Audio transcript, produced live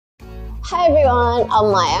Hi everyone, I'm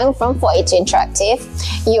Mayang from 482 Interactive,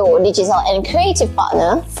 your digital and creative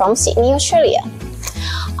partner from Sydney, Australia.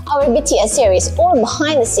 Our BTS series, all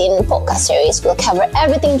behind the scene podcast series, will cover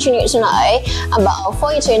everything you need to know about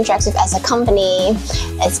 482 Interactive as a company,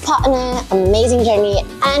 its partner, amazing journey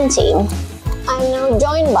and team. I'm now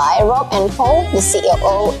joined by Rob and Paul, the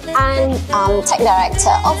CEO and Tech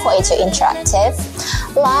Director of 482 Interactive,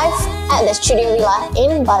 live at the Studio Villa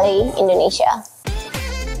in Bali, Indonesia.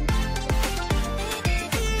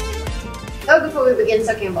 So before we begin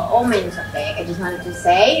talking about our main topic, I just wanted to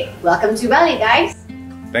say, welcome to Bali, guys.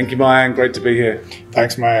 Thank you, Mayang. Great to be here.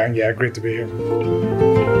 Thanks, Mayang. Yeah, great to be here.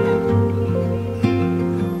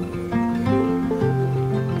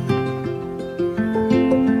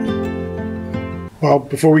 Well,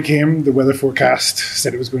 before we came, the weather forecast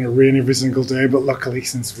said it was going to rain every single day, but luckily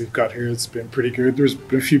since we've got here, it's been pretty good. There's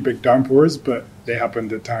been a few big downpours, but they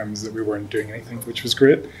happened at times that we weren't doing anything, which was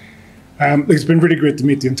great. It's been really great to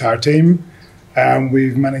meet the entire team.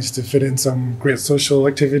 We've managed to fit in some great social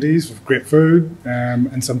activities with great food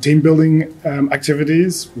and some team building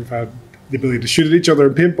activities. We've had the ability to shoot at each other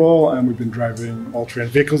in paintball, and we've been driving all-terrain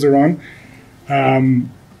vehicles around.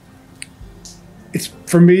 It's,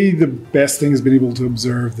 for me, the best thing has been able to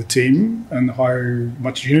observe the team and how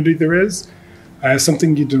much unity there is.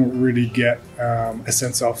 Something you don't really get a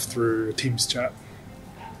sense of through a Teams chat.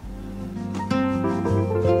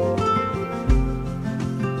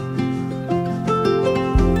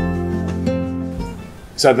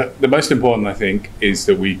 So the most important, I think, is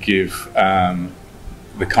that we give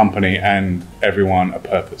the company and everyone a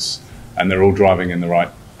purpose, and they're all driving in the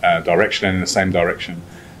right direction and in the same direction.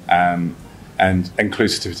 And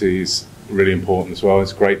inclusivity is really important as well.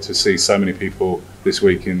 It's great to see so many people this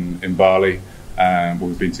week in Bali.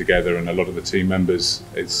 We've been together, and a lot of the team members.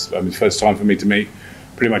 It's the first time for me to meet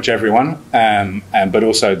pretty much everyone, but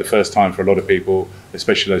also the first time for a lot of people,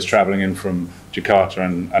 especially those travelling in from Jakarta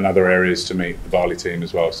and other areas, to meet the Bali team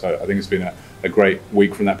as well. So I think it's been a great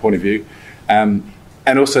week from that point of view. And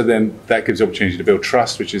also then that gives the opportunity to build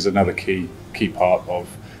trust, which is another key part of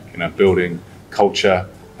building culture,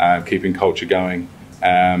 keeping culture going.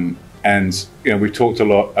 And we've talked a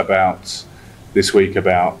lot about this week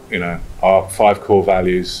about our 5 core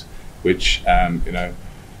values, which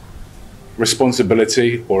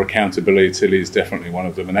responsibility or accountability is definitely one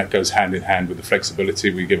of them, and that goes hand in hand with the flexibility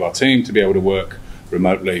we give our team to be able to work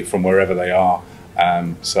remotely from wherever they are.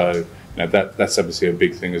 So that's obviously a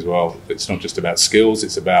big thing as well. It's not just about skills;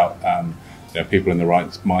 it's about people in the right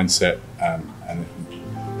mindset, and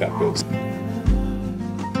that builds.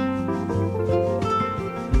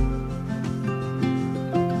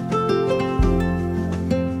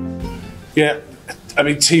 Yeah, I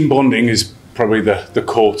mean, team bonding is probably the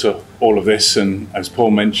core to all of this, and as Paul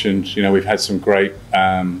mentioned, we've had some great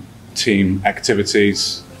team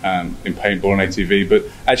activities in paintball and ATV, but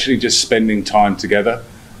actually just spending time together,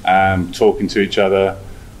 talking to each other,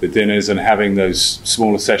 the dinners, and having those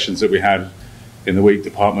smaller sessions that we had in the week,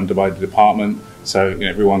 department by department, so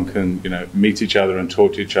everyone can meet each other and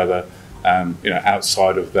talk to each other,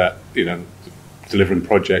 outside of that, delivering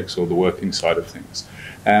projects or the working side of things.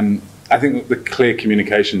 I think the clear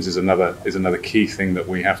communications is another key thing that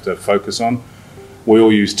we have to focus on. We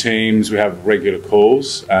all use Teams, we have regular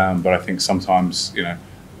calls, but I think sometimes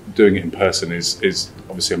doing it in person is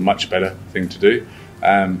obviously a much better thing to do.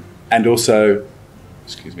 And also,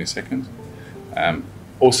 excuse me a second,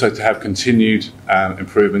 also to have continued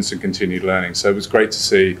improvements and continued learning. So it was great to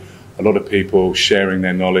see a lot of people sharing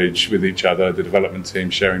their knowledge with each other, the development team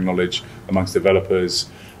sharing knowledge amongst developers,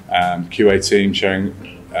 QA team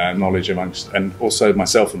sharing knowledge amongst, and also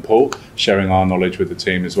myself and Paul sharing our knowledge with the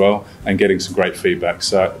team as well, and getting some great feedback.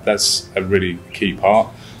 So that's a really key part.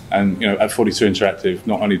 And at 482 Interactive,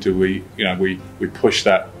 not only do we push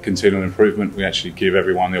that continual improvement, we actually give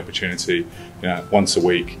everyone the opportunity once a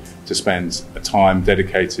week to spend a time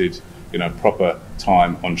dedicated, proper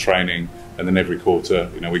time on training, and then every quarter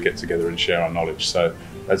we get together and share our knowledge. So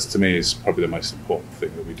that's, to me, is probably the most important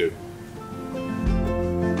thing that we do.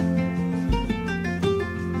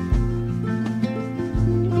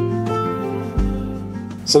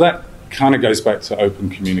 So that kind of goes back to open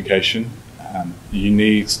communication. You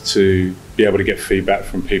need to be able to get feedback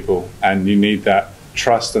from people, and you need that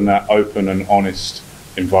trust and that open and honest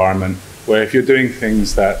environment where if you're doing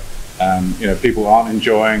things that people aren't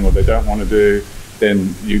enjoying or they don't want to do,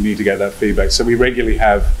 then you need to get that feedback. So we regularly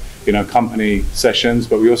have company sessions,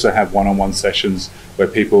 but we also have one-on-one sessions where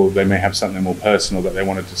they may have something more personal that they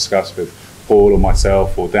want to discuss with Paul or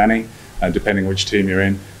myself or Danny, depending which team you're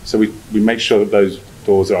in. So we make sure that those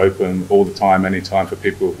doors are open all the time, anytime, for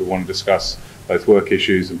people who want to discuss both work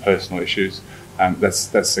issues and personal issues. That's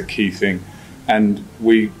the key thing. And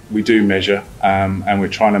we do measure, and we're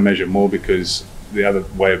trying to measure more, because the other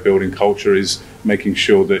way of building culture is making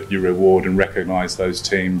sure that you reward and recognise those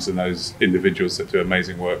teams and those individuals that do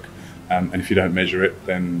amazing work. And if you don't measure it,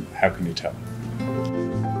 then how can you tell?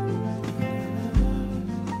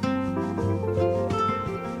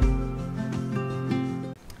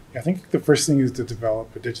 I think the first thing is to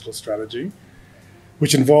develop a digital strategy,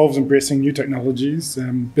 which involves embracing new technologies,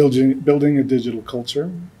 building a digital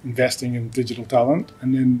culture, investing in digital talent,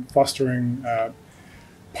 and then fostering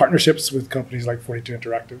partnerships with companies like 42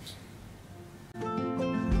 Interactive.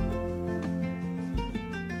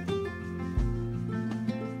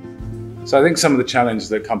 So I think some of the challenges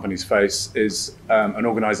that companies face is an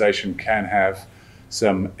organisation can have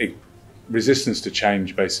some resistance to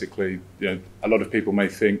change, basically. A lot of people may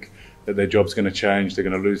think that their job's going to change, they're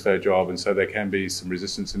going to lose their job, and so there can be some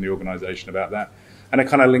resistance in the organisation about that. And it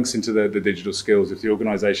kind of links into the digital skills. If the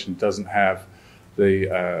organisation doesn't have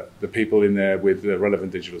the people in there with the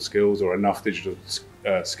relevant digital skills or enough digital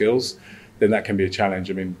skills, then that can be a challenge.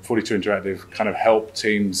 I mean, 42 Interactive kind of help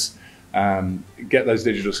teams get those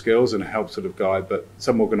digital skills and help sort of guide, but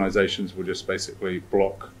some organisations will just basically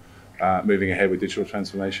block moving ahead with digital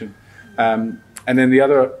transformation. And then the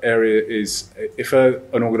other area is if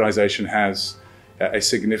an organisation has a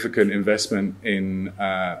significant investment in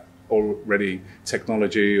already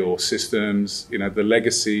technology or systems, the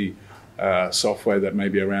legacy software that may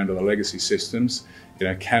be around, or the legacy systems,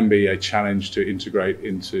 can be a challenge to integrate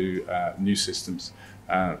into new systems.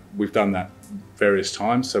 We've done that various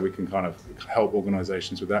times, so we can kind of help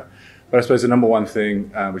organisations with that. But I suppose the number one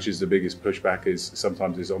thing, which is the biggest pushback, is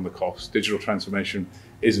sometimes on the cost. Digital transformation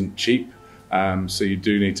isn't cheap, so you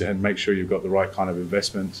do need to make sure you've got the right kind of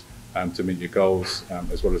investment to meet your goals,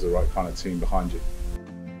 as well as the right kind of team behind you.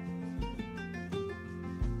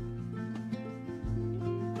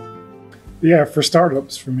 Yeah, for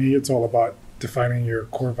startups, for me, it's all about defining your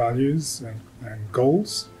core values and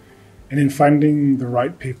goals, and in finding the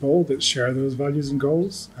right people that share those values and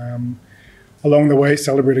goals. Along the way,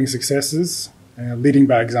 celebrating successes, leading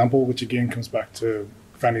by example, which again comes back to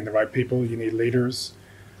finding the right people. You need leaders.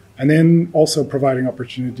 And then also providing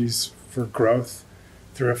opportunities for growth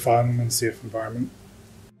through a fun and safe environment.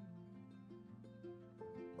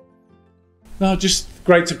 No, just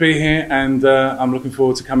great to be here, and I'm looking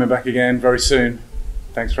forward to coming back again very soon.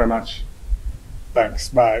 Thanks very much. Thanks,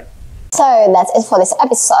 bye. So that's it for this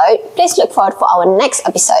episode. Please look forward for our next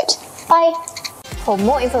episode. Bye! For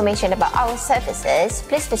more information about our services,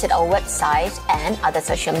 please visit our website and other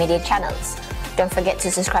social media channels. Don't forget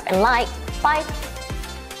to subscribe and like. Bye!